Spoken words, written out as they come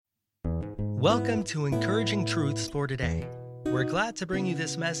Welcome to Encouraging Truths for Today. We're glad to bring you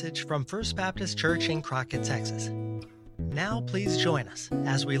this message from First Baptist Church in Crockett, Texas. Now please join us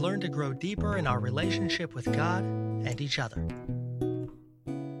as we learn to grow deeper in our relationship with God and each other.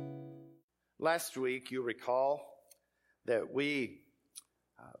 Last week, you recall that we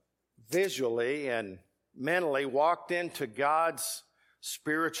visually and mentally walked into God's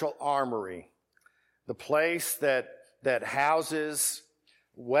spiritual armory, the place that houses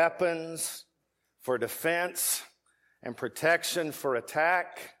weapons for defense and protection for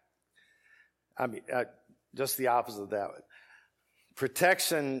attack. Just the opposite of that.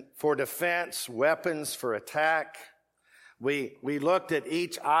 Protection for defense, weapons for attack. We looked at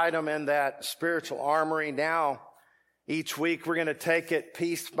each item in that spiritual armory. Now, each week we're going to take it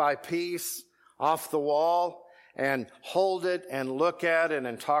piece by piece off the wall and hold it and look at it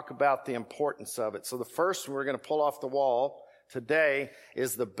and talk about the importance of it. So the first one we're going to pull off the wall today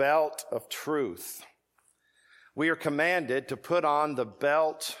is the belt of truth. We are commanded to put on the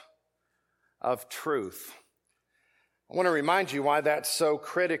belt of truth. I want to remind you why that's so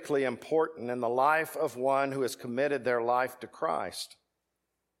critically important in the life of one who has committed their life to Christ.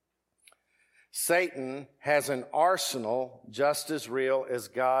 Satan has an arsenal just as real as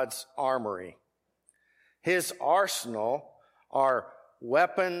God's armory. His arsenal are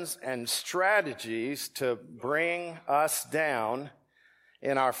weapons and strategies to bring us down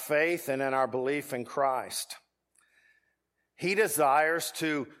in our faith and in our belief in Christ. He desires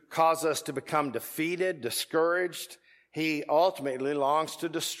to cause us to become defeated, discouraged. He ultimately longs to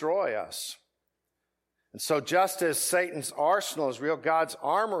destroy us. And so just as Satan's arsenal is real, God's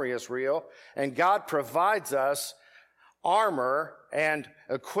armory is real, and God provides us armor and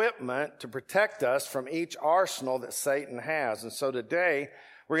equipment to protect us from each arsenal that Satan has. And so today,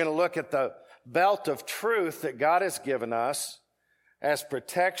 we're going to look at the belt of truth that God has given us as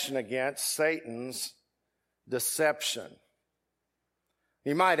protection against Satan's deception.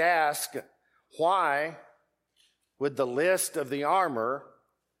 You might ask, why would the list of the armor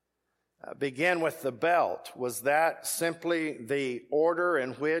begin with the belt? Was that simply the order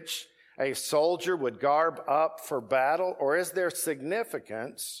in which a soldier would garb up for battle? Or is there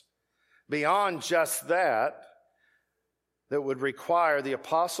significance beyond just that would require the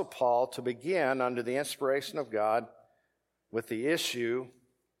Apostle Paul to begin under the inspiration of God with the issue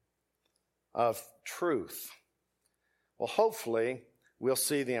of truth? Well, hopefully we'll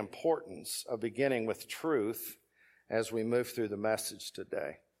see the importance of beginning with truth as we move through the message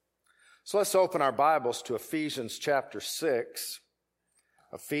today. So let's open our Bibles to Ephesians chapter 6.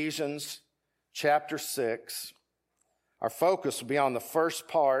 Ephesians chapter 6. Our focus will be on the first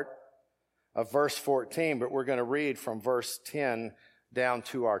part of verse 14, but we're going to read from verse 10 down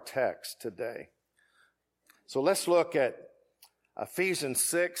to our text today. So let's look at Ephesians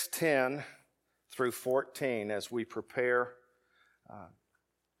 6:10 through 14 as we prepare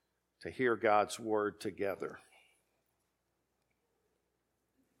to hear God's word together.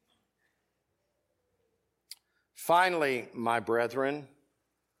 Finally, my brethren,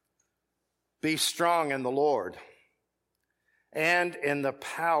 be strong in the Lord and in the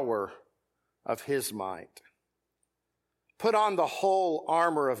power of his might. Put on the whole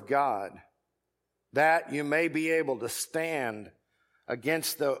armor of God, that you may be able to stand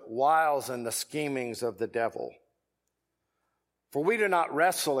against the wiles and the schemings of the devil. For we do not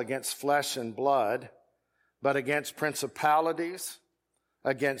wrestle against flesh and blood, but against principalities,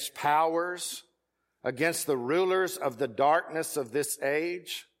 against powers, against the rulers of the darkness of this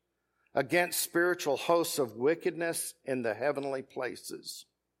age, against spiritual hosts of wickedness in the heavenly places.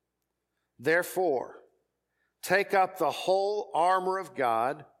 Therefore, take up the whole armor of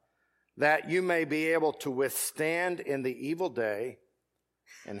God, that you may be able to withstand in the evil day,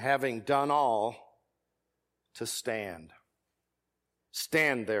 and having done all, to stand.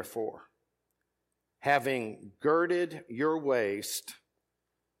 Stand, therefore, having girded your waist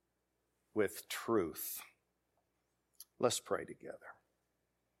with truth. Let's pray together.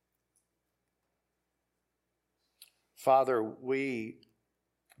 Father, we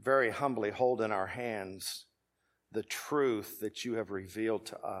very humbly hold in our hands the truth that you have revealed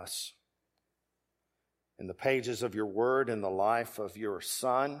to us in the pages of your word, in the life of your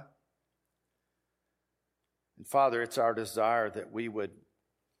Son. And Father, it's our desire that we would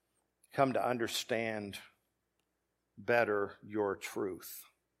come to understand better your truth.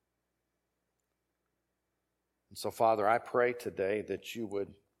 And so, Father, I pray today that you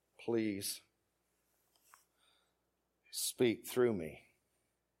would please speak through me,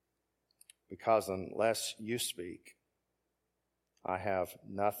 because unless you speak, I have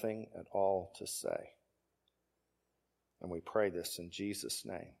nothing at all to say. And we pray this in Jesus'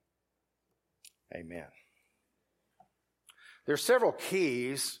 name. Amen. There are several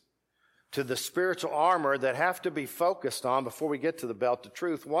keys to the spiritual armor that have to be focused on before we get to the belt of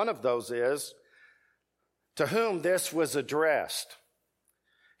truth. One of those is to whom this was addressed.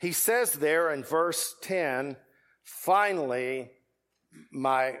 He says there in verse 10, finally,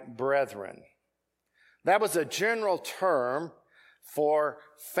 my brethren. That was a general term for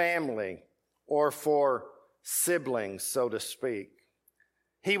family or for siblings, so to speak.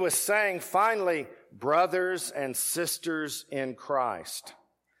 He was saying, finally, brothers and sisters in Christ.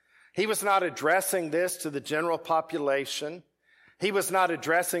 He was not addressing this to the general population. He was not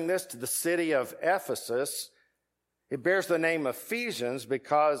addressing this to the city of Ephesus. It bears the name Ephesians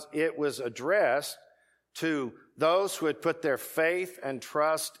because it was addressed to those who had put their faith and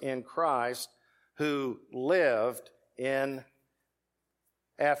trust in Christ, who lived in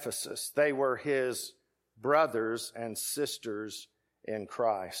Ephesus. They were his brothers and sisters in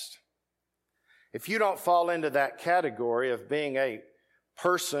Christ. If you don't fall into that category of being a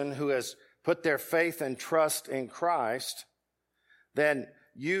person who has put their faith and trust in Christ, then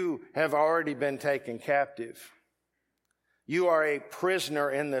you have already been taken captive. You are a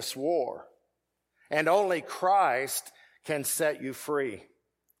prisoner in this war, and only Christ can set you free.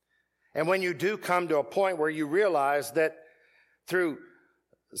 And when you do come to a point where you realize that through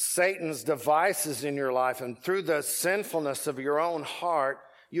Satan's devices in your life and through the sinfulness of your own heart,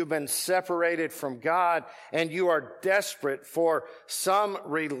 you've been separated from God and you are desperate for some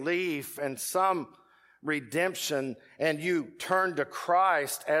relief and some redemption, and you turn to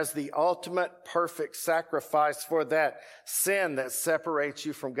Christ as the ultimate perfect sacrifice for that sin that separates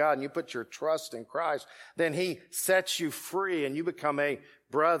you from God, and you put your trust in Christ, then he sets you free and you become a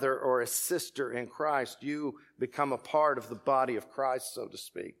brother or a sister in Christ. You become a part of the body of Christ, so to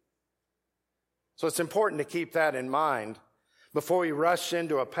speak. So it's important to keep that in mind before we rush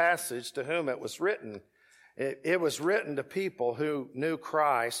into a passage to whom it was written. It was written to people who knew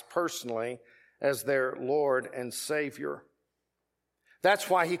Christ personally as their Lord and Savior. That's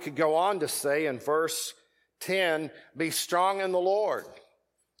why he could go on to say in verse 10, be strong in the Lord.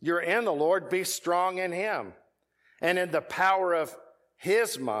 You're in the Lord, be strong in him and in the power of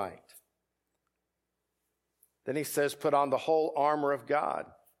his might. Then he says, put on the whole armor of God.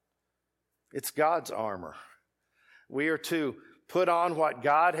 It's God's armor. We are to put on what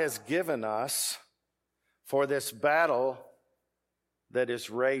God has given us for this battle that is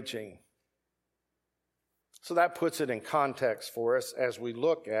raging. So that puts it in context for us as we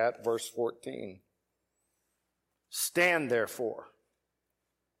look at verse 14. Stand therefore.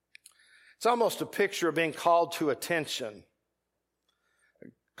 It's almost a picture of being called to attention,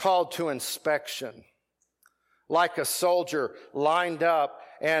 called to inspection, like a soldier lined up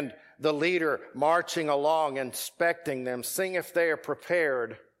and the leader marching along, inspecting them, seeing if they are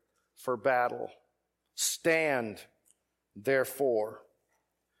prepared for battle. Stand therefore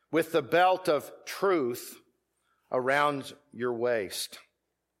with the belt of truth around your waist.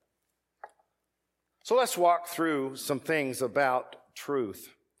 So let's walk through some things about truth.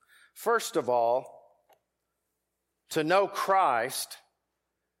 First of all, to know Christ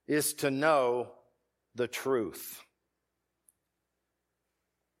is to know the truth.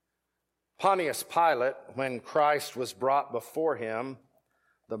 Pontius Pilate, when Christ was brought before him,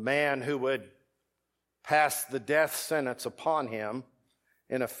 the man who would pass the death sentence upon him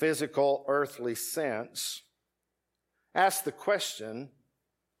in a physical, earthly sense, asked the question,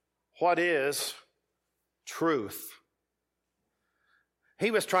 what is truth? He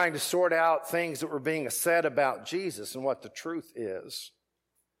was trying to sort out things that were being said about Jesus and what the truth is.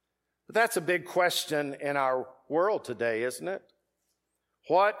 But that's a big question in our world today, isn't it?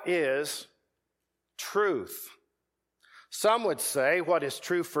 What is truth? Some would say what is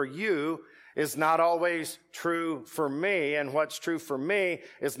true for you is not always true for me, and what's true for me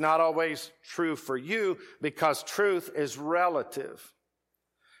is not always true for you, because truth is relative.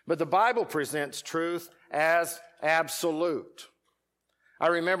 But the Bible presents truth as absolute. I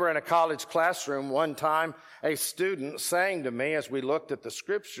remember in a college classroom one time a student saying to me as we looked at the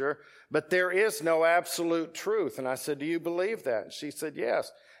scripture, but there is no absolute truth. And I said, do you believe that? And she said, yes.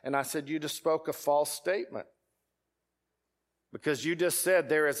 And I said, you just spoke a false statement. Because you just said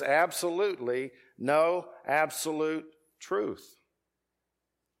there is absolutely no absolute truth.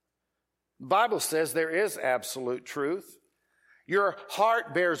 The Bible says there is absolute truth. Your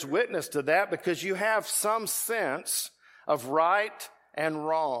heart bears witness to that because you have some sense of right and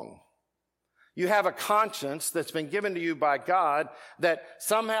wrong. You have a conscience that's been given to you by God that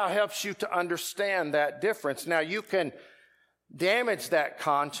somehow helps you to understand that difference. Now, you can damage that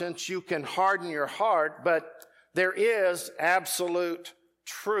conscience, you can harden your heart, but there is absolute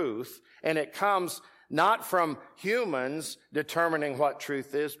truth, and it comes not from humans determining what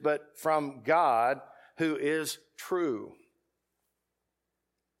truth is, but from God who is true.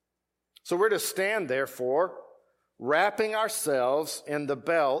 So we're to stand, therefore, wrapping ourselves in the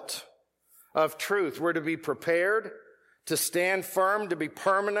belt of truth. We're to be prepared to stand firm, to be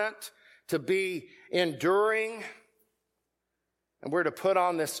permanent, to be enduring, and we're to put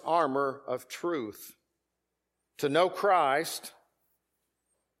on this armor of truth. To know Christ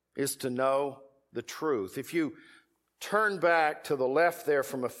is to know the truth. If you turn back to the left there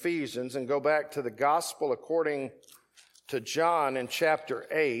from Ephesians and go back to the gospel according to John in chapter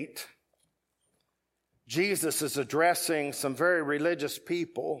 8, Jesus is addressing some very religious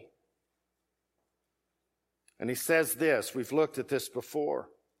people. And he says this, we've looked at this before.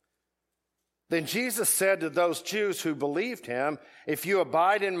 Then Jesus said to those Jews who believed him, "If you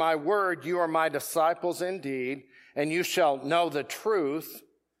abide in my word, you are my disciples indeed, and you shall know the truth,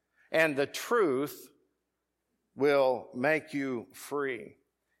 and the truth will make you free."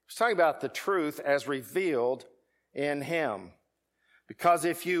 He's talking about the truth as revealed in him. Because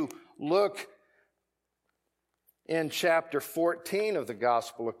if you look in chapter 14 of the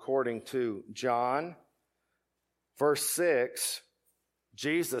gospel according to John, verse 6,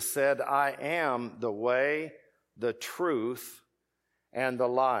 Jesus said, "I am the way, the truth, and the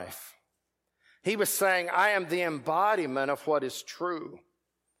life." He was saying, I am the embodiment of what is true.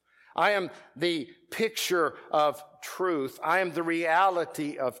 I am the picture of truth. I am the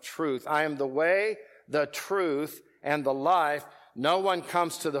reality of truth. I am the way, the truth, and the life. No one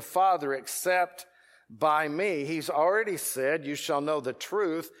comes to the Father except by me. He's already said, you shall know the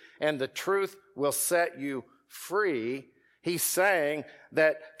truth, and the truth will set you free. He's saying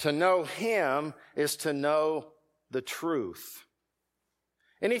that to know him is to know the truth.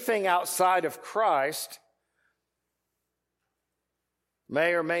 Anything outside of Christ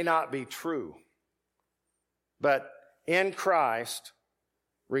may or may not be true. But in Christ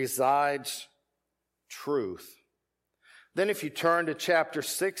resides truth. Then if you turn to chapter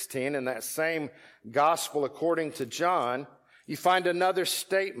 16 in that same gospel according to John, you find another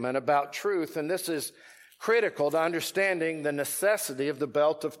statement about truth, and this is critical to understanding the necessity of the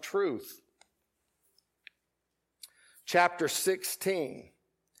belt of truth. Chapter 16.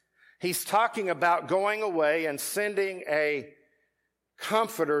 He's talking about going away and sending a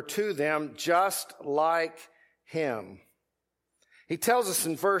comforter to them just like him. He tells us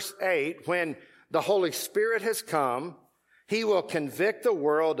in verse 8, when the Holy Spirit has come, he will convict the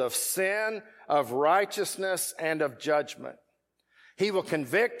world of sin, of righteousness, and of judgment. He will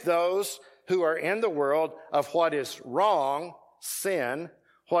convict those who are in the world of what is wrong, sin,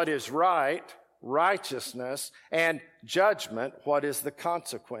 what is right, righteousness, and judgment, what is the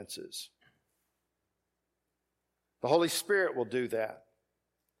consequences. The Holy Spirit will do that.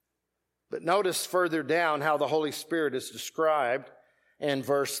 But notice further down how the Holy Spirit is described in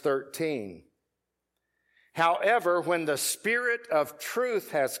verse 13. However, when the Spirit of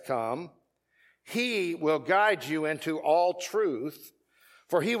truth has come, he will guide you into all truth,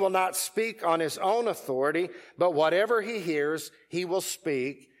 for he will not speak on his own authority, but whatever he hears, he will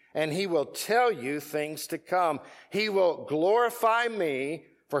speak, and he will tell you things to come. He will glorify me,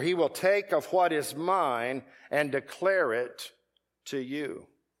 for he will take of what is mine and declare it to you.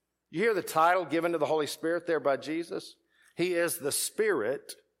 You hear the title given to the Holy Spirit there by Jesus? He is the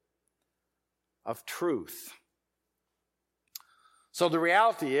Spirit of truth. So the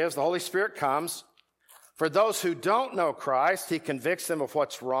reality is the Holy Spirit comes. For those who don't know Christ, he convicts them of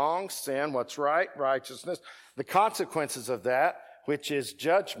what's wrong, sin, what's right, righteousness, the consequences of that, which is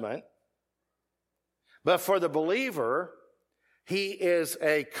judgment. But for the believer, he is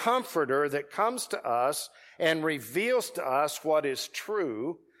a comforter that comes to us and reveals to us what is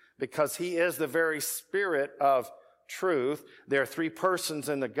true, because he is the very Spirit of truth. There are three persons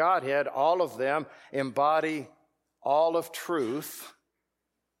in the Godhead. All of them embody all of truth.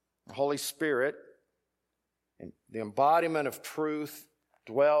 The Holy Spirit, the embodiment of truth,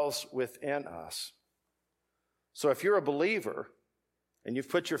 dwells within us. So if you're a believer and you've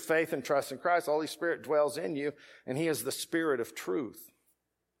put your faith and trust in Christ, the Holy Spirit dwells in you, and he is the Spirit of truth.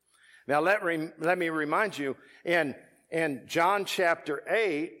 Now let me remind you, in John chapter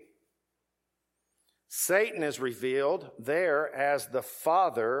 8, Satan is revealed there as the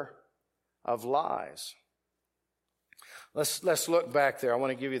father of lies. Let's look back there. I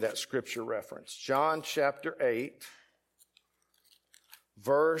want to give you that scripture reference. John chapter 8,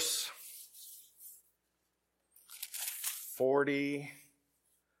 verse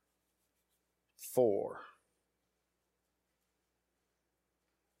 44.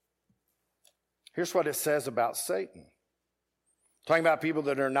 Here's what it says about Satan. Talking about people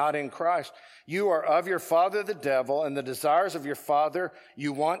that are not in Christ. You are of your father the devil, and the desires of your father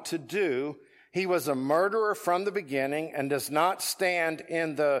you want to do. He was a murderer from the beginning and does not stand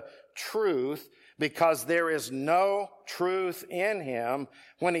in the truth, because there is no truth in him.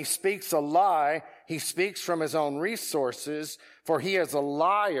 When he speaks a lie, he speaks from his own resources, for he is a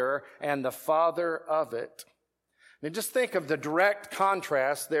liar and the father of it. Now just think of the direct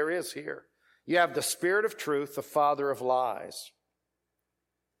contrast there is here. You have the spirit of truth, the father of lies.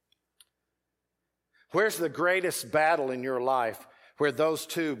 Where's the greatest battle in your life where those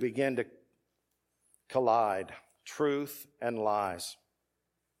two begin to collide? Truth and lies.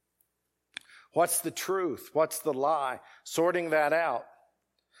 What's the truth? What's the lie? Sorting that out.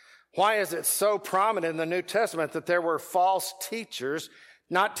 Why is it so prominent in the New Testament that there were false teachers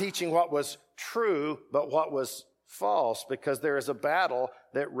not teaching what was true, but what was false? Because there is a battle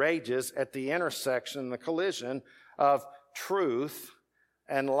that rages at the intersection, the collision of truth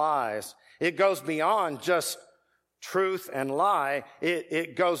and lies. It goes beyond just truth and lie.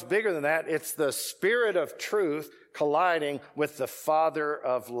 It goes bigger than that. It's the spirit of truth colliding with the father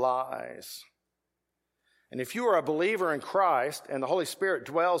of lies. And if you are a believer in Christ and the Holy Spirit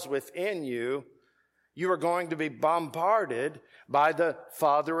dwells within you, you are going to be bombarded by the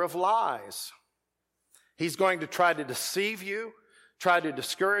father of lies. He's going to try to deceive you, try to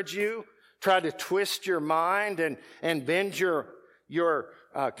discourage you, try to twist your mind and bend your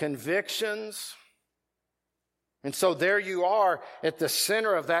convictions. And so there you are at the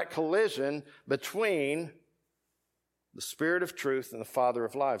center of that collision between the spirit of truth and the father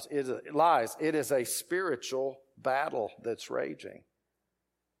of lies. It is a spiritual battle that's raging.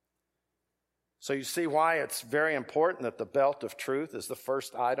 So you see why it's very important that the belt of truth is the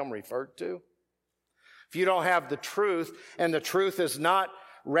first item referred to. If you don't have the truth and the truth is not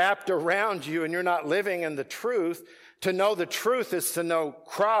wrapped around you and you're not living in the truth, to know the truth is to know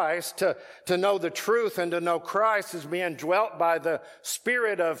Christ. To know the truth and to know Christ is being dwelt by the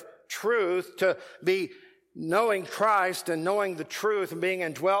spirit of truth. To be knowing Christ and knowing the truth and being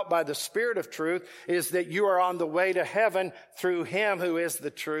indwelt by the spirit of truth is that you are on the way to heaven through him who is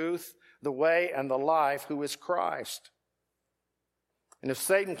the truth, the way, and the life, who is Christ. And if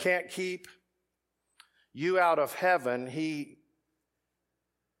Satan can't keep you out of heaven, he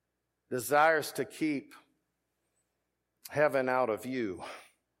desires to keep heaven out of you.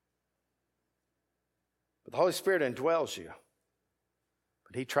 But the Holy Spirit indwells you.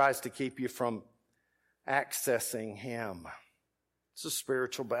 But he tries to keep you from accessing him. It's a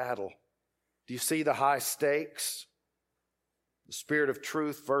spiritual battle. Do you see the high stakes? The spirit of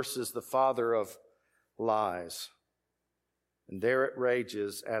truth versus the father of lies. And there it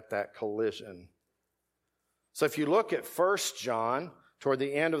rages at that collision. So if you look at 1 John, toward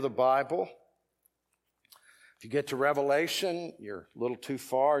the end of the Bible, if you get to Revelation, you're a little too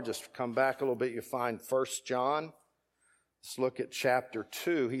far. Just come back a little bit, you find 1 John. Let's look at chapter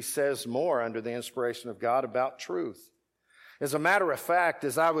 2. He says more under the inspiration of God about truth. As a matter of fact,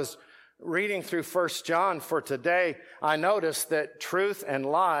 as I was reading through 1 John for today, I noticed that truth and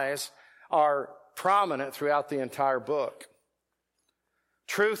lies are prominent throughout the entire book.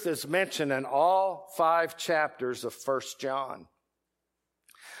 Truth is mentioned in all 5 chapters of 1 John.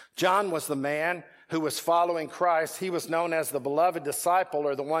 John was the man who was following Christ. He was known as the beloved disciple,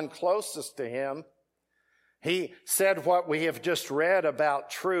 or the one closest to him. He said what we have just read about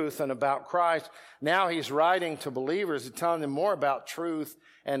truth and about Christ. Now he's writing to believers and telling them more about truth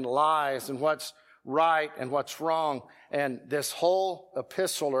and lies and what's right and what's wrong. And this whole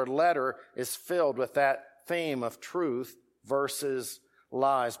epistle or letter is filled with that theme of truth versus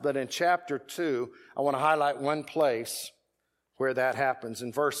lies. But in chapter 2, I want to highlight one place where that happens.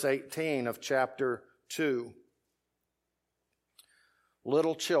 In verse 18 of chapter 2.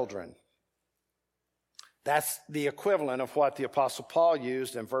 Little children. That's the equivalent of what the Apostle Paul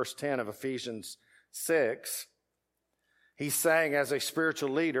used in verse 10 of Ephesians 6. He's saying, as a spiritual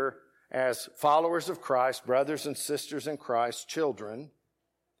leader, as followers of Christ, brothers and sisters in Christ, children,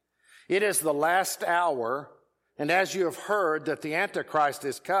 it is the last hour, and as you have heard that the Antichrist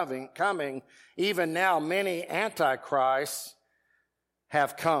is coming, even now many Antichrists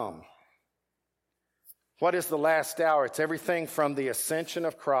have come. What is the last hour? It's everything from the ascension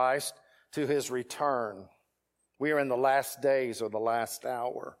of Christ to his return. We are in the last days or the last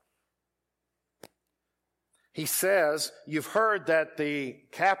hour. He says, you've heard that the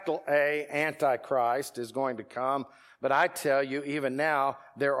capital A Antichrist is going to come, but I tell you, even now,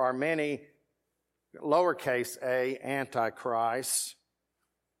 there are many lowercase a Antichrists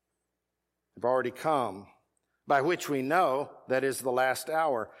have already come. by which we know that is the last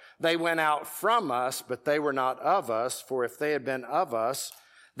hour. They went out from us, but they were not of us, for if they had been of us,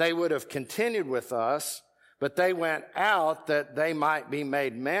 they would have continued with us, but they went out that they might be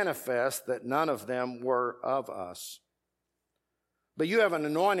made manifest that none of them were of us. But you have an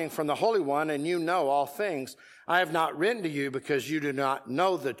anointing from the Holy One, and you know all things. I have not written to you because you do not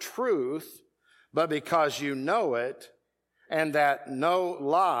know the truth, but because you know it, and that no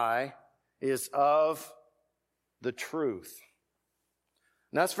lie is of the truth.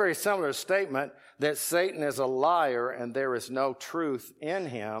 And that's very similar to a statement that Satan is a liar and there is no truth in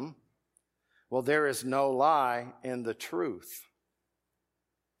him. Well, there is no lie in the truth.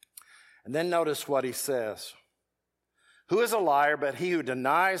 And then notice what he says. Who is a liar but he who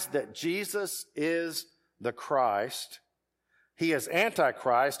denies that Jesus is the Christ? He is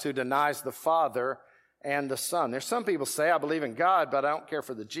Antichrist who denies the Father and the Son. There's some people say, I believe in God, but I don't care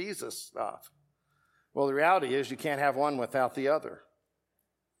for the Jesus stuff. Well, the reality is you can't have one without the other.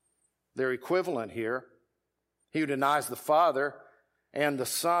 They're equivalent here. He who denies the Father and the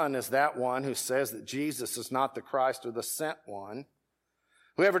Son is that one who says that Jesus is not the Christ or the sent one.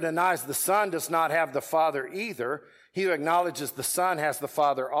 Whoever denies the Son does not have the Father either. He who acknowledges the Son has the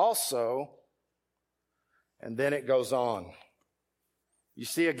Father also. And then it goes on. You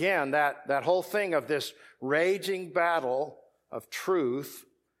see again that whole thing of this raging battle of truth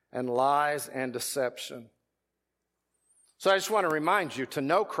and lies and deception. So I just want to remind you, to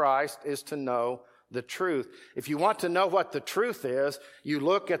know Christ is to know the truth. If you want to know what the truth is, you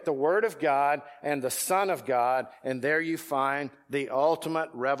look at the Word of God and the Son of God, and there you find the ultimate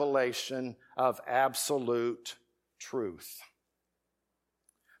revelation of absolute truth.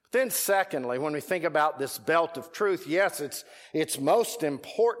 But then secondly, when we think about this belt of truth, yes, it's most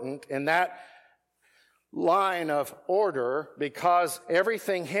important in that line of order because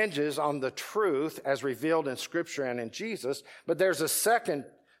everything hinges on the truth as revealed in Scripture and in Jesus. But there's a second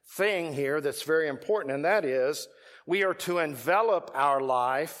thing here that's very important, and that is we are to envelop our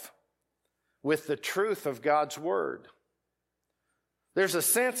life with the truth of God's Word. There's a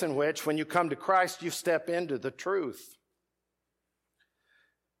sense in which when you come to Christ, you step into the truth.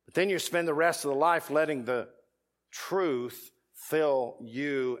 But then you spend the rest of the life letting the truth fill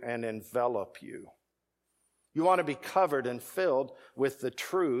you and envelop you. You want to be covered and filled with the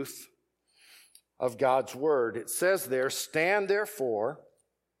truth of God's Word. It says there, stand therefore,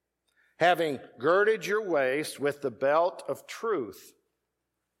 having girded your waist with the belt of truth.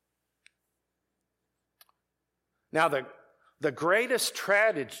 Now, the greatest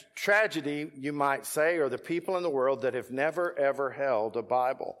tragedy, you might say, are the people in the world that have never, ever held a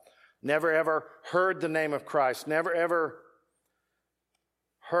Bible, never, ever heard the name of Christ, never, ever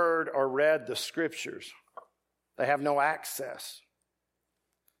heard or read the Scriptures. They have no access.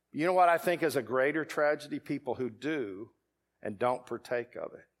 You know what I think is a greater tragedy? People who do and don't partake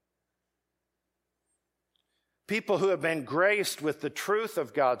of it. People who have been graced with the truth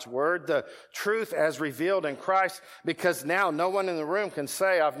of God's Word, the truth as revealed in Christ, because now no one in the room can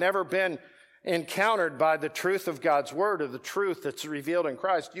say, I've never been encountered by the truth of God's Word or the truth that's revealed in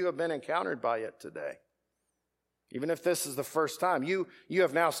Christ. You have been encountered by it today. Even if this is the first time, you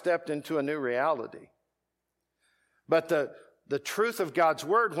have now stepped into a new reality. But the truth of God's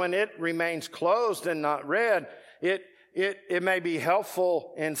Word, when it remains closed and not read, it may be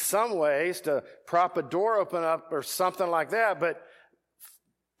helpful in some ways to prop a door open up or something like that. But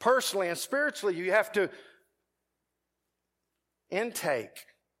personally and spiritually, you have to intake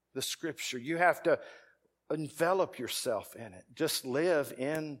the Scripture. You have to envelop yourself in it. Just live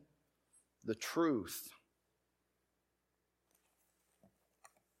in the truth.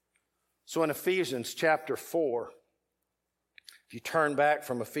 So in Ephesians chapter 4, if you turn back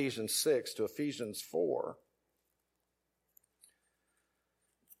from Ephesians 6 to Ephesians 4,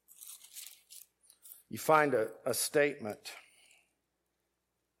 you find a statement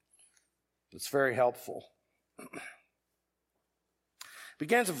that's very helpful. It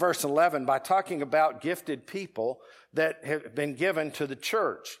begins in verse 11 by talking about gifted people that have been given to the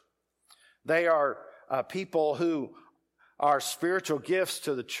church. They are people who are spiritual gifts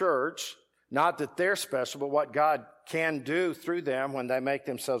to the church, not that they're special, but what God can do through them when they make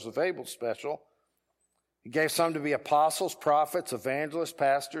themselves available special. He gave some to be apostles, prophets, evangelists,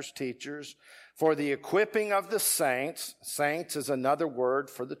 pastors, teachers, for the equipping of the saints. Saints is another word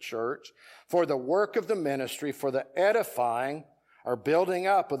for the church. For the work of the ministry, for the edifying or building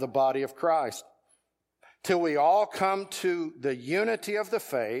up of the body of Christ, till we all come to the unity of the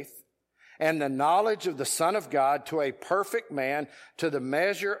faith and the knowledge of the Son of God, to a perfect man, to the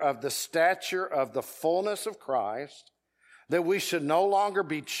measure of the stature of the fullness of Christ, that we should no longer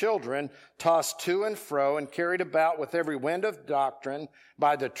be children, tossed to and fro and carried about with every wind of doctrine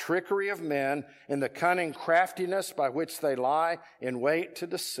by the trickery of men in the cunning craftiness by which they lie in wait to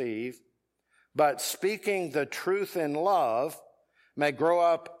deceive, but speaking the truth in love may grow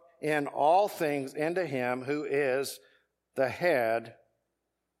up in all things into him who is the head,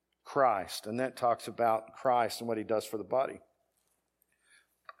 Christ. And that talks about Christ and what he does for the body.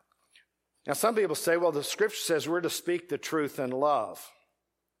 Now, some people say, well, the scripture says we're to speak the truth in love.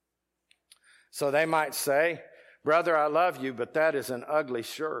 So they might say, brother, I love you, but that is an ugly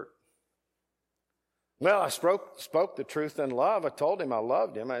shirt. Well, I spoke the truth in love. I told him I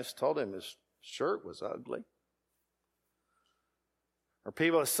loved him. I just told him his shirt was ugly. Or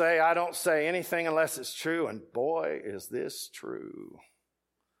people say, I don't say anything unless it's true, and boy, is this true.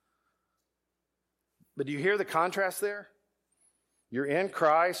 But do you hear the contrast there? You're in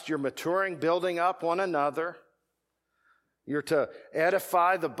Christ, you're maturing, building up one another. You're to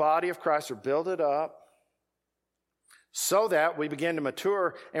edify the body of Christ or build it up so that we begin to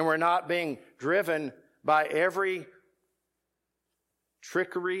mature and we're not being driven by every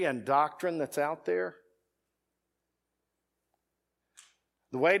trickery and doctrine that's out there.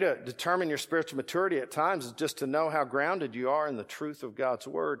 The way to determine your spiritual maturity at times is just to know how grounded you are in the truth of God's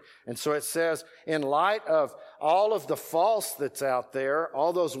word. And so it says, in light of all of the false that's out there,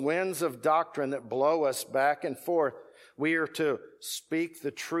 all those winds of doctrine that blow us back and forth, we are to speak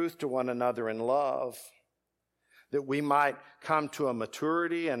the truth to one another in love, that we might come to a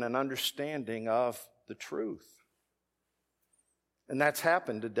maturity and an understanding of the truth. And that's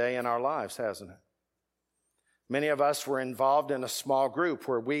happened today in our lives, hasn't it? Many of us were involved in a small group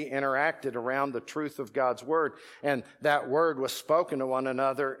where we interacted around the truth of God's word, and that word was spoken to one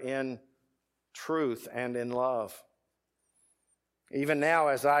another in truth and in love. Even now,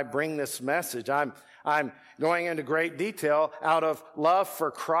 as I bring this message, I'm going into great detail out of love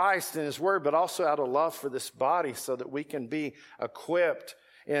for Christ and his word, but also out of love for this body so that we can be equipped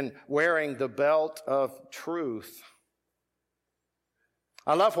in wearing the belt of truth.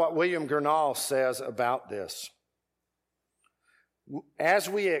 I love what William Gurnall says about this. As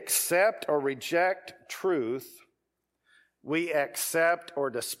we accept or reject truth, we accept or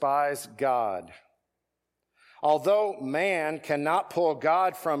despise God. Although man cannot pull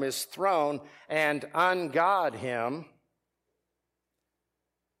God from his throne and ungod him,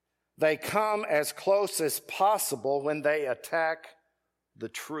 they come as close as possible when they attack the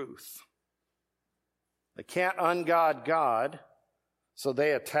truth. They can't ungod God, so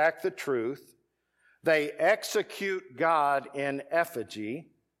they attack the truth. They execute God in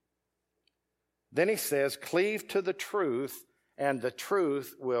effigy. Then he says, cleave to the truth, and the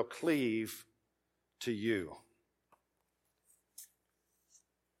truth will cleave to you.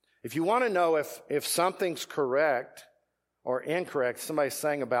 If you want to know if something's correct or incorrect, somebody's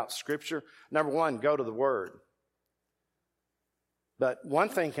saying about Scripture, number one, go to the Word. But one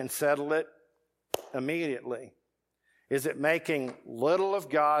thing can settle it immediately. Is it making little of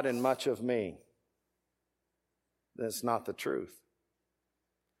God and much of me? That's not the truth.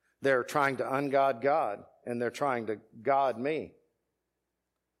 They're trying to ungod God, and they're trying to God me.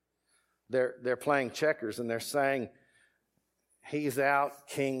 They're playing checkers, and they're saying, he's out,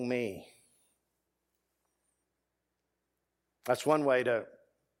 king me. That's one way to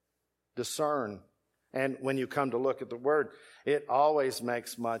discern. And when you come to look at the Word, it always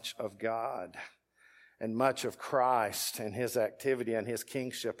makes much of God and much of Christ and his activity and his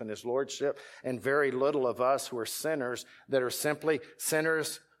kingship and his lordship, and very little of us who are sinners that are simply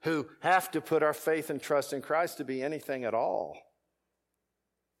sinners who have to put our faith and trust in Christ to be anything at all.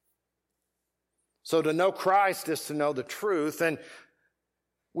 So to know Christ is to know the truth, and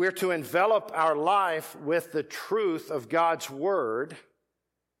we're to envelop our life with the truth of God's word.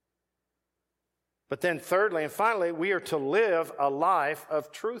 But then thirdly and finally, we are to live a life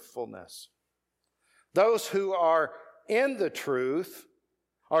of truthfulness. Those who are in the truth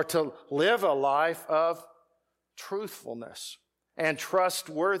are to live a life of truthfulness and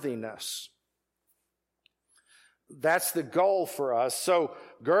trustworthiness. That's the goal for us. So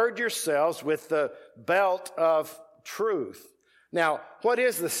gird yourselves with the belt of truth. Now, what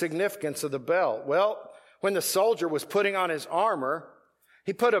is the significance of the belt? Well, when the soldier was putting on his armor,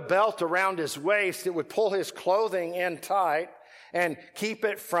 he put a belt around his waist. It would pull his clothing in tight and keep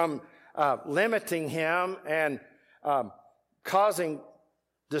it from limiting him and causing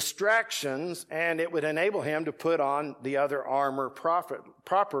distractions, and it would enable him to put on the other armor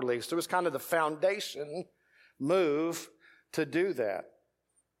properly. So it was kind of the foundation move to do that.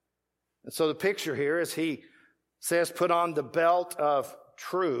 And so the picture here is he says, put on the belt of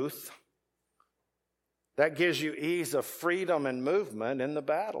truth. That gives you ease of freedom and movement in the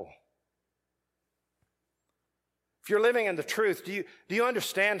battle. If you're living in the truth, do you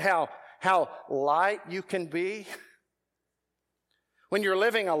understand how light you can be? When you're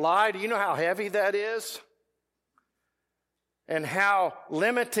living a lie, do you know how heavy that is? And how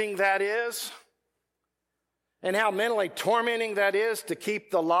limiting that is? And how mentally tormenting that is to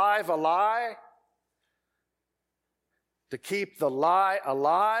keep the lie a lie? To keep the lie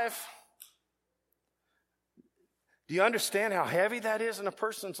alive? Do you understand how heavy that is in a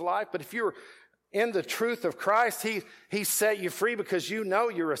person's life? But if you're in the truth of Christ, He set you free because you know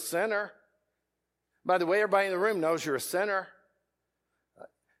you're a sinner. By the way, everybody in the room knows you're a sinner.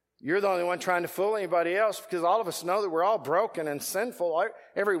 You're the only one trying to fool anybody else, because all of us know that we're all broken and sinful,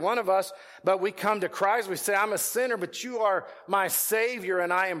 every one of us. But we come to Christ, we say, I'm a sinner, but you are my Savior,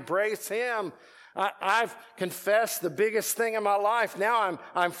 and I embrace Him. I've confessed the biggest thing in my life. Now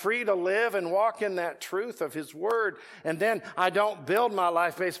I'm free to live and walk in that truth of His Word. And then I don't build my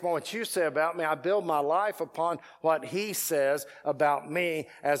life based upon what you say about me. I build my life upon what He says about me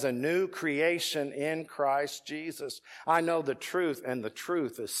as a new creation in Christ Jesus. I know the truth, and the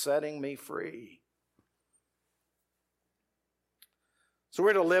truth is setting me free. So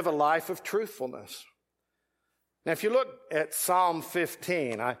we're to live a life of truthfulness. Now, if you look at Psalm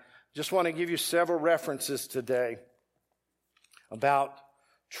 15, I just want to give you several references today about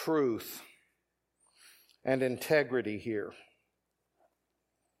truth and integrity here.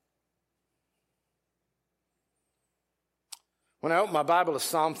 When I open my Bible to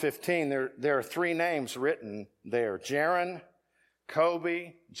Psalm 15, there are three names written there: Jaron,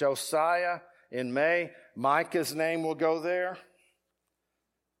 Kobe, Josiah. In May, Micah's name will go there,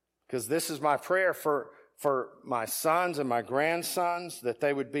 because this is my prayer for my sons and my grandsons, that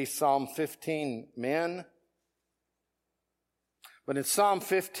they would be Psalm 15 men. But in Psalm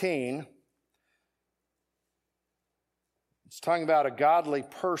 15, it's talking about a godly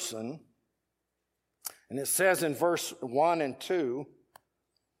person. And it says in verse 1 and 2,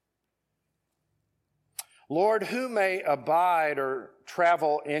 Lord, who may abide or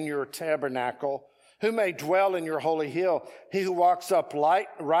travel in your tabernacle? Who may dwell in your holy hill? He who walks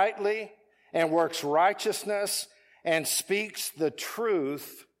rightly and works righteousness and speaks the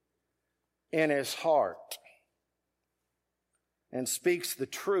truth in his heart. And speaks the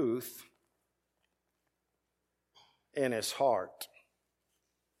truth in his heart.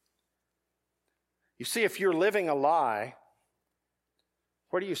 You see, if you're living a lie,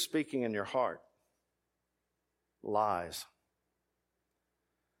 what are you speaking in your heart? Lies.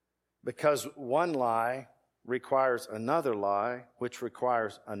 Because one lie requires another lie, which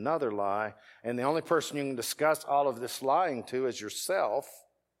requires another lie, and the only person you can discuss all of this lying to is yourself.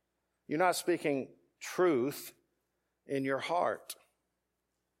 You're not speaking truth in your heart.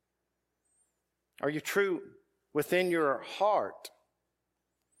 Are you true within your heart?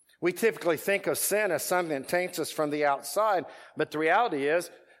 We typically think of sin as something that taints us from the outside, but the reality is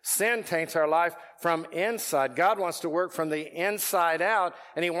sin taints our life from inside. God wants to work from the inside out,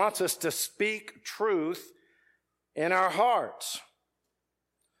 and He wants us to speak truth in our hearts.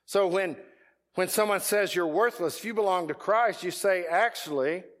 So when someone says you're worthless, if you belong to Christ, you say,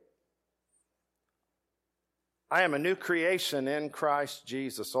 actually, I am a new creation in Christ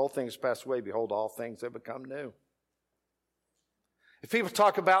Jesus. Old things pass away. Behold, all things have become new. If people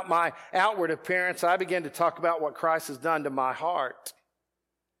talk about my outward appearance, I begin to talk about what Christ has done to my heart,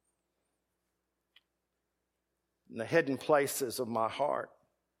 in the hidden places of my heart.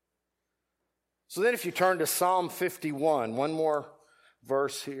 So then if you turn to Psalm 51, one more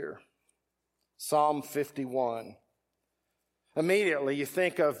verse here. Psalm 51. Immediately you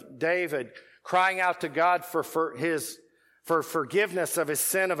think of David crying out to God for forgiveness of his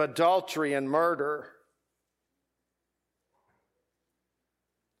sin of adultery and murder.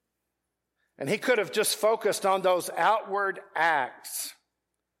 And he could have just focused on those outward acts.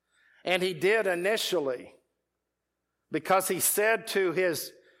 And he did initially, because he said to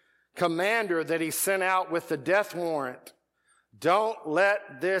his commander that he sent out with the death warrant, don't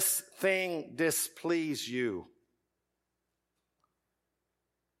let this thing displease you.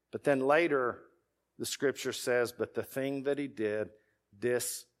 But then later, the scripture says, but the thing that he did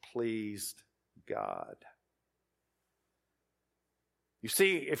displeased God. You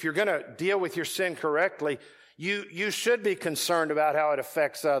see, if you're going to deal with your sin correctly, you should be concerned about how it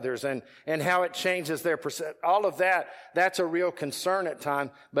affects others and how it changes their perception. All of that's a real concern at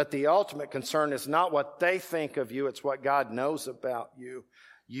times, but the ultimate concern is not what they think of you, it's what God knows about you.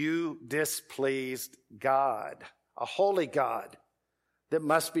 You displeased God, a holy God that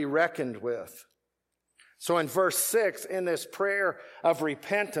must be reckoned with. So in verse 6, in this prayer of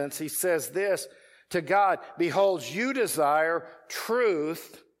repentance, he says this, to God, behold, you desire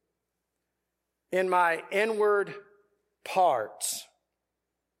truth in my inward parts.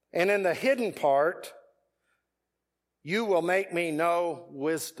 And in the hidden part, you will make me know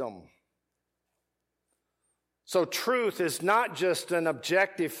wisdom. So truth is not just an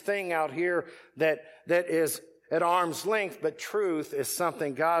objective thing out here that is at arm's length, but truth is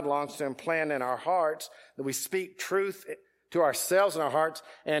something God longs to implant in our hearts, that we speak truth to ourselves in our hearts,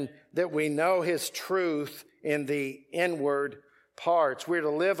 and that we know His truth in the inward parts. We're to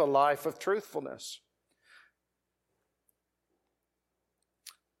live a life of truthfulness.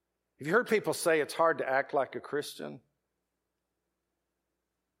 Have you heard people say it's hard to act like a Christian?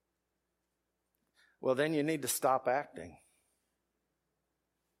 Well, then you need to stop acting.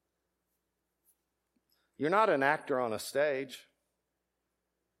 You're not an actor on a stage.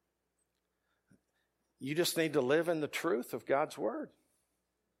 You just need to live in the truth of God's Word.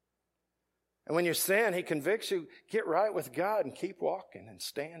 And when you sin, He convicts you. Get right with God and keep walking and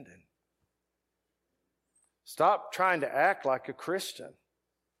standing. Stop trying to act like a Christian.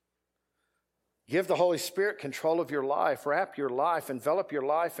 Give the Holy Spirit control of your life. Wrap your life, envelop your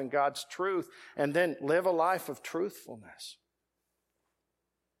life in God's truth, and then live a life of truthfulness.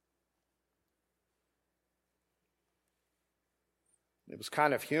 It was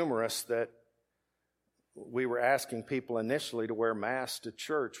kind of humorous that we were asking people initially to wear masks to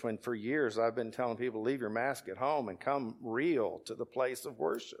church, when for years I've been telling people, leave your mask at home and come real to the place of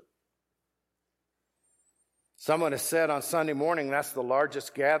worship. Someone has said on Sunday morning that's the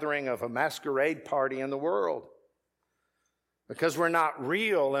largest gathering of a masquerade party in the world. Because we're not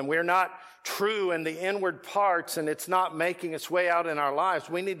real and we're not true in the inward parts, and it's not making its way out in our lives.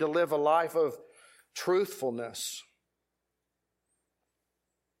 We need to live a life of truthfulness.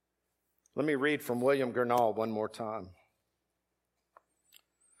 Let me read from William Gurnall one more time.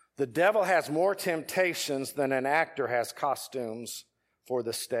 The devil has more temptations than an actor has costumes for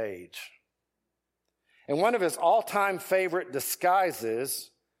the stage. And one of his all-time favorite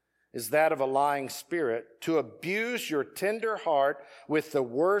disguises is that of a lying spirit, to abuse your tender heart with the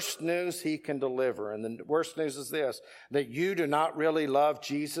worst news he can deliver. And the worst news is this, that you do not really love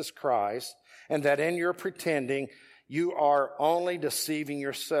Jesus Christ, and that in your pretending, you are only deceiving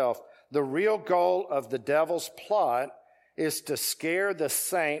yourself. The real goal of the devil's plot is to scare the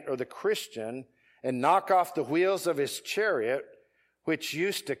saint or the Christian and knock off the wheels of his chariot, which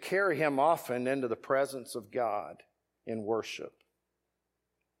used to carry him often into the presence of God in worship.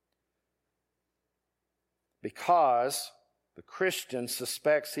 Because the Christian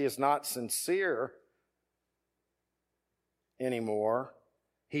suspects he is not sincere anymore,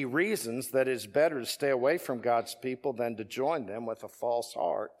 he reasons that it is better to stay away from God's people than to join them with a false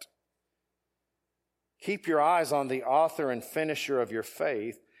heart. Keep your eyes on the author and finisher of your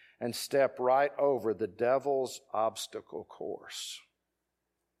faith and step right over the devil's obstacle course.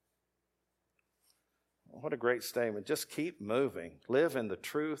 What a great statement. Just keep moving. Live in the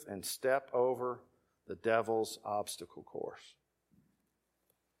truth and step over the devil's obstacle course.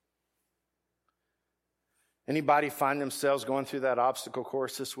 Anybody find themselves going through that obstacle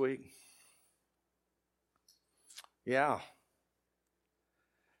course this week? Yeah.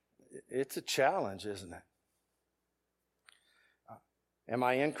 It's a challenge, isn't it? Am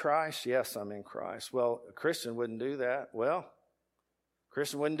I in Christ? Yes, I'm in Christ. Well, a Christian wouldn't do that. Well, a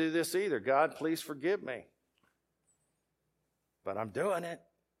Christian wouldn't do this either. God, please forgive me. But I'm doing it.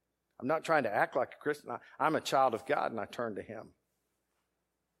 I'm not trying to act like a Christian. I'm a child of God, and I turn to Him.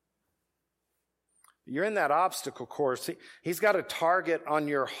 You're in that obstacle course. He's got a target on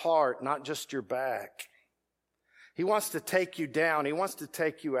your heart, not just your back. He wants to take you down. He wants to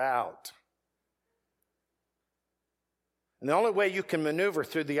take you out. And the only way you can maneuver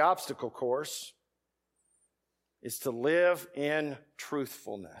through the obstacle course is to live in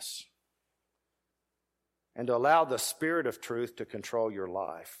truthfulness and to allow the Spirit of truth to control your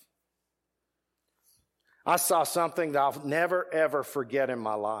life. I saw something that I'll never, ever forget in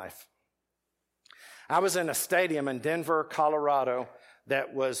my life. I was in a stadium in Denver, Colorado,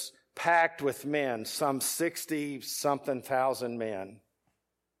 that was packed with men, some 60-something thousand men.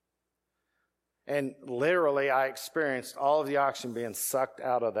 And literally, I experienced all of the oxygen being sucked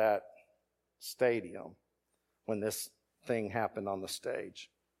out of that stadium when this thing happened on the stage.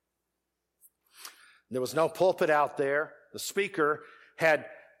 There was no pulpit out there. The speaker had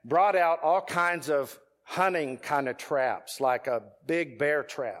brought out all kinds of hunting kind of traps, like a big bear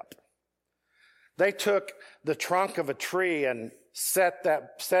trap. They took the trunk of a tree and set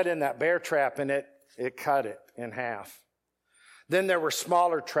in that bear trap, and it cut it in half. Then there were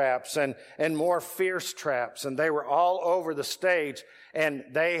smaller traps and more fierce traps, and they were all over the stage. And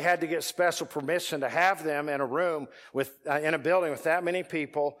they had to get special permission to have them in a room in a building with that many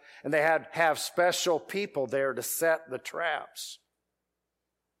people. And they had to have special people there to set the traps.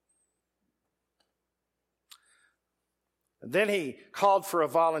 And then he called for a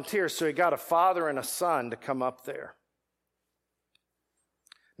volunteer, so he got a father and a son to come up there.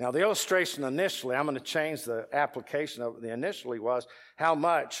 Now, the illustration initially, I'm going to change the application of the initially was how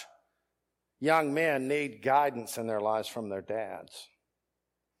much young men need guidance in their lives from their dads.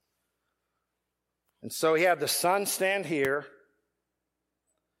 And so he had the son stand here.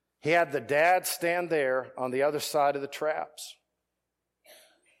 He had the dad stand there on the other side of the traps.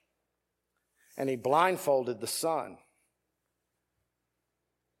 And he blindfolded the son.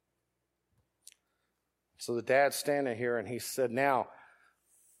 So the dad's standing here and he said, "Now,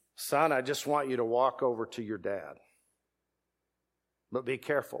 son, I just want you to walk over to your dad. But be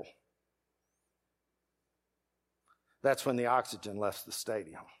careful." That's when the oxygen left the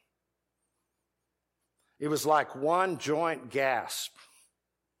stadium. It was like one joint gasp.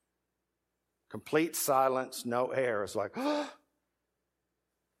 Complete silence, no air. It's like, oh.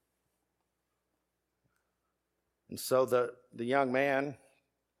 And so the young man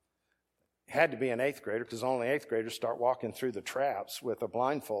had to be an 8th grader, because only 8th graders start walking through the traps with a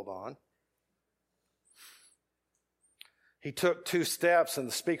blindfold on. He took 2 steps and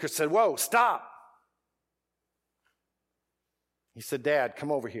the speaker said, "Whoa, stop." He said, "Dad,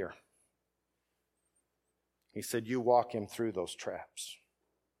 come over here." He said, "You walk him through those traps."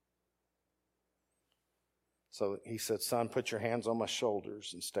 So he said, "Son, put your hands on my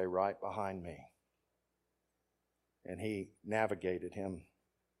shoulders and stay right behind me." And he navigated him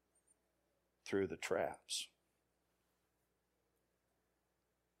through the traps.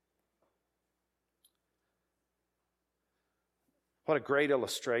 What a great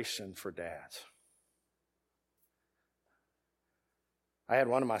illustration for dads. I had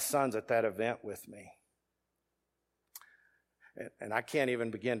one of my sons at that event with me. And I can't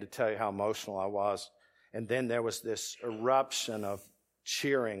even begin to tell you how emotional I was. And then there was this eruption of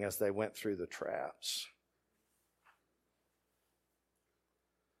cheering as they went through the traps.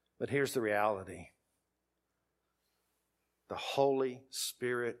 But here's the reality. The Holy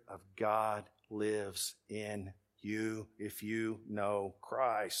Spirit of God lives in you if you know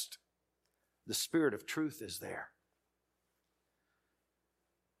Christ. The Spirit of truth is there.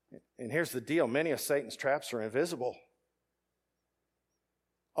 And here's the deal. Many of Satan's traps are invisible.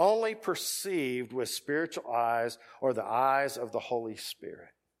 Only perceived with spiritual eyes or the eyes of the Holy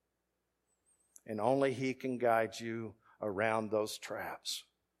Spirit. And only He can guide you around those traps.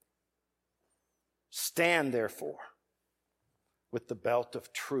 Stand, therefore, with the belt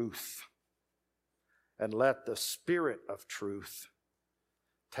of truth, and let the Spirit of truth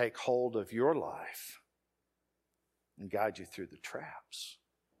take hold of your life and guide you through the traps.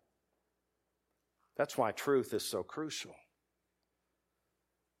 That's why truth is so crucial.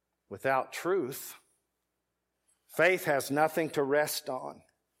 Without truth, faith has nothing to rest on.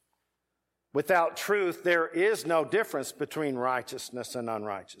 Without truth, there is no difference between righteousness and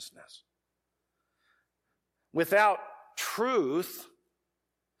unrighteousness. Without truth,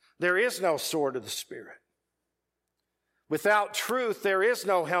 there is no sword of the Spirit. Without truth, there is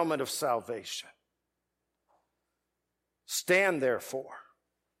no helmet of salvation. Stand, therefore,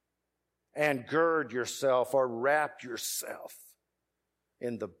 and gird yourself or wrap yourself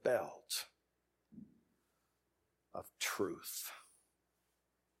in the belt of truth.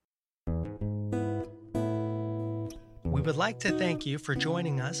 We would like to thank you for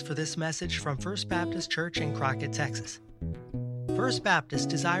joining us for this message from First Baptist Church in Crockett, Texas. First Baptist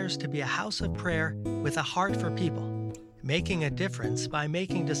desires to be a house of prayer with a heart for people, making a difference by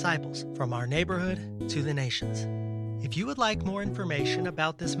making disciples from our neighborhood to the nations. If you would like more information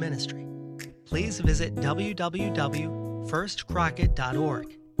about this ministry, please visit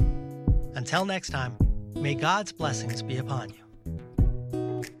www.firstcrockett.org. Until next time, may God's blessings be upon you.